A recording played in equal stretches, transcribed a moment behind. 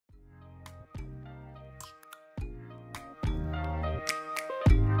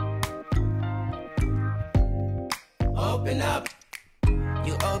open up.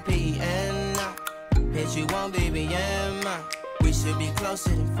 You OPN, bitch, you won't BBM. We should be closer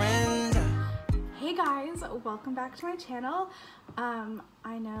than friends. Hey guys, welcome back to my channel.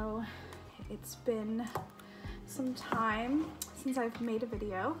 I know it's been some time since I've made a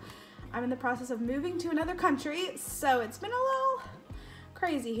video. I'm in the process of moving to another country, so it's been a little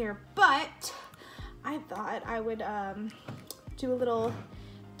crazy here, but I thought I would do a little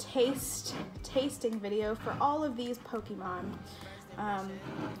tasting video for all of these Pokemon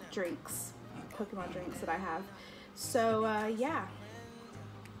drinks that I have. So yeah,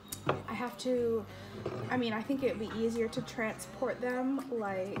 I think it would be easier to transport them,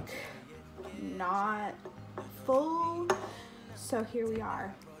 like not full. So here we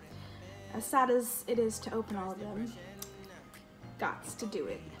are. As sad as it is to open all of them, gots to do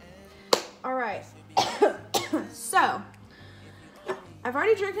it. All right, so I've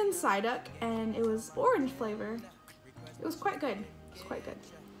already drinking Psyduck and it was orange flavor. It was quite good. It's quite good.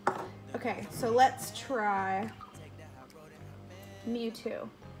 Okay, so let's try Mewtwo.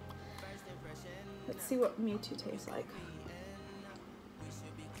 Let's see what Mewtwo tastes like.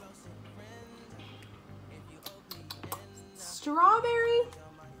 Strawberry?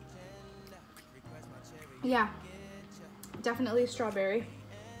 Yeah, definitely strawberry.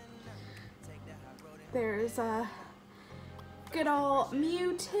 There's a good old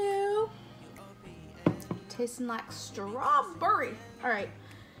Mewtwo. Tasting like strawberry. All right,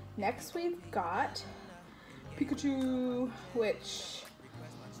 next we've got Pikachu, which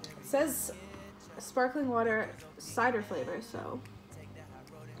says sparkling water cider flavor, so.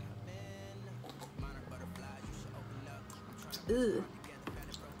 Ugh,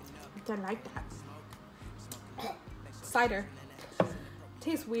 don't like that. Cider.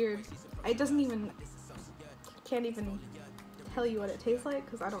 Tastes weird. It doesn't even, can't even tell you what it tastes like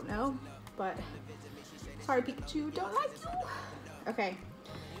because I don't know, but sorry Pikachu, don't like you. Okay,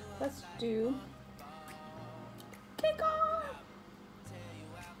 let's do Gengar.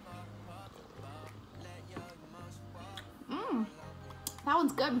 That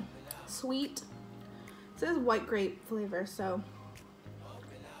one's good. Sweet. It says white grape flavor, so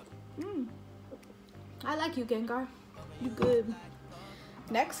I like you, Gengar. You good.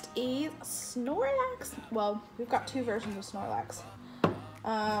 Next is Snorlax. Well, we've got two versions of Snorlax.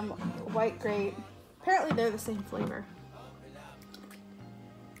 White grape. Apparently they're the same flavor.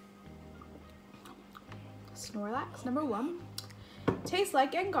 Snorlax number 1. Tastes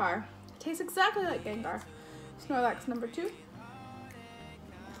like Gengar. Tastes exactly like Gengar. Snorlax number 2.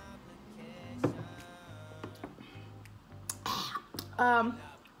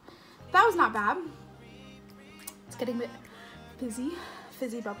 That was not bad. It's getting a bit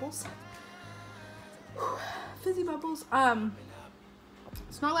fizzy bubbles. Whew. Fizzy bubbles.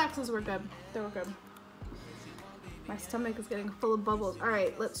 Snorlaxes were good. They were good. My stomach is getting full of bubbles. All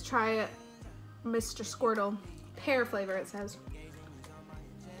right, let's try it. Mr. Squirtle. Pear flavor, it says.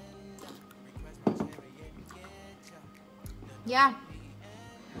 Yeah.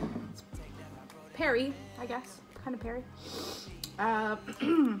 It's perry, I guess. Kind of perry.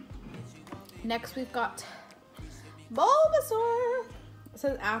 Next we've got Bulbasaur. It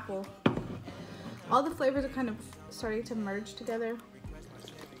says apple. All the flavors are kind of starting to merge together.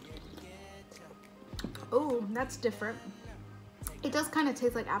 Oh, that's different. It does kind of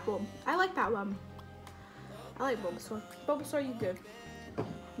taste like apple. I like that one. I like Bulbasaur. Bulbasaur, you good.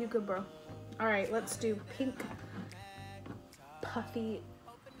 You good, bro. All right, let's do pink puffy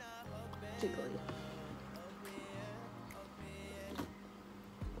jiggly.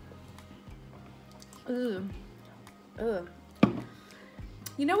 Ugh. Ugh.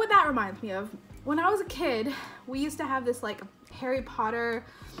 You know what that reminds me of? When I was a kid, we used to have this like Harry Potter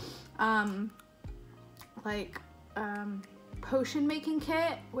potion making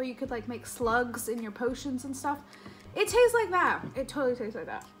kit where you could like make slugs in your potions and stuff. It tastes like that. It totally tastes like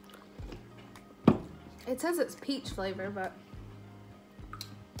that. It says it's peach flavor, but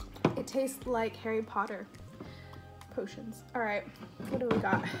it tastes like Harry Potter potions. All right, what do we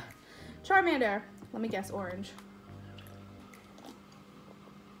got? Charmander. Let me guess, orange.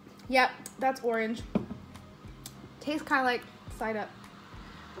 Yep, that's orange. Tastes kind of like Psyduck.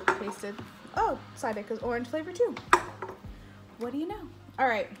 Tasted. Oh, Psyduck is orange flavor too. What do you know? All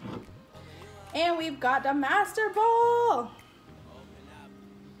right. And we've got the Master Ball.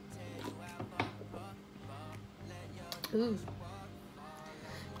 Ooh.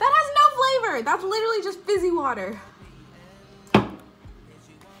 That has no flavor. That's literally just fizzy water.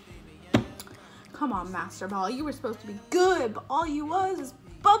 Come on, Master Ball. You were supposed to be good, but all you was is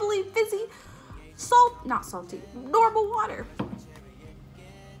bubbly, fizzy, not salty, normal water.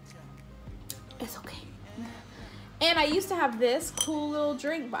 It's okay. And I used to have this cool little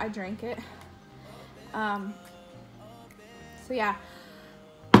drink, but I drank it. So yeah,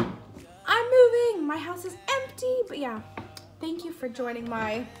 I'm moving. My house is empty, but yeah, thank you for joining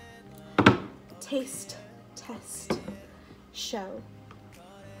my taste test show.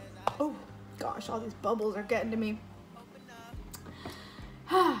 Oh gosh, all these bubbles are getting to me.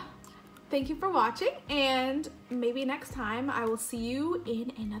 Thank you for watching, and maybe next time I will see you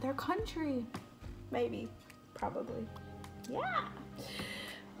in another country. Maybe, probably. Yeah.